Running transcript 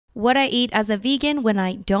What I eat as a vegan when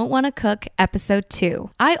I don't want to cook, episode 2.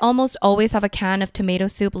 I almost always have a can of tomato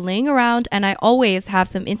soup laying around, and I always have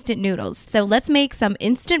some instant noodles. So let's make some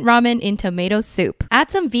instant ramen in tomato soup.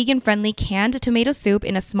 Add some vegan-friendly canned tomato soup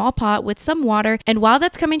in a small pot with some water, and while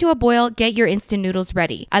that's coming to a boil, get your instant noodles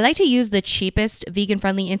ready. I like to use the cheapest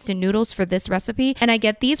vegan-friendly instant noodles for this recipe, and I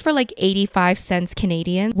get these for like 85 cents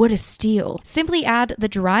Canadian. What a steal. Simply add the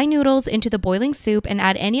dry noodles into the boiling soup and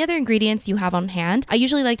add any other ingredients you have on hand. I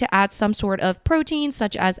usually like to add some sort of protein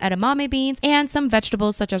such as edamame beans and some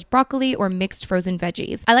vegetables such as broccoli or mixed frozen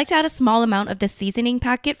veggies. I like to add a small amount of the seasoning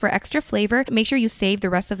packet for extra flavor. Make sure you save the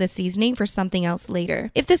rest of the seasoning for something else later.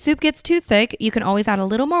 If the soup gets too thick, you can always add a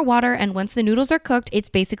little more water, and once the noodles are cooked, it's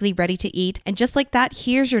basically ready to eat. And just like that,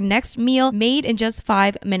 here's your next meal made in just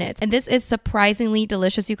 5 minutes. And this is surprisingly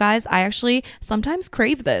delicious, you guys. I actually sometimes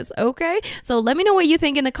crave this, okay? So let me know what you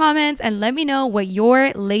think in the comments and let me know what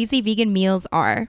your lazy vegan meals are.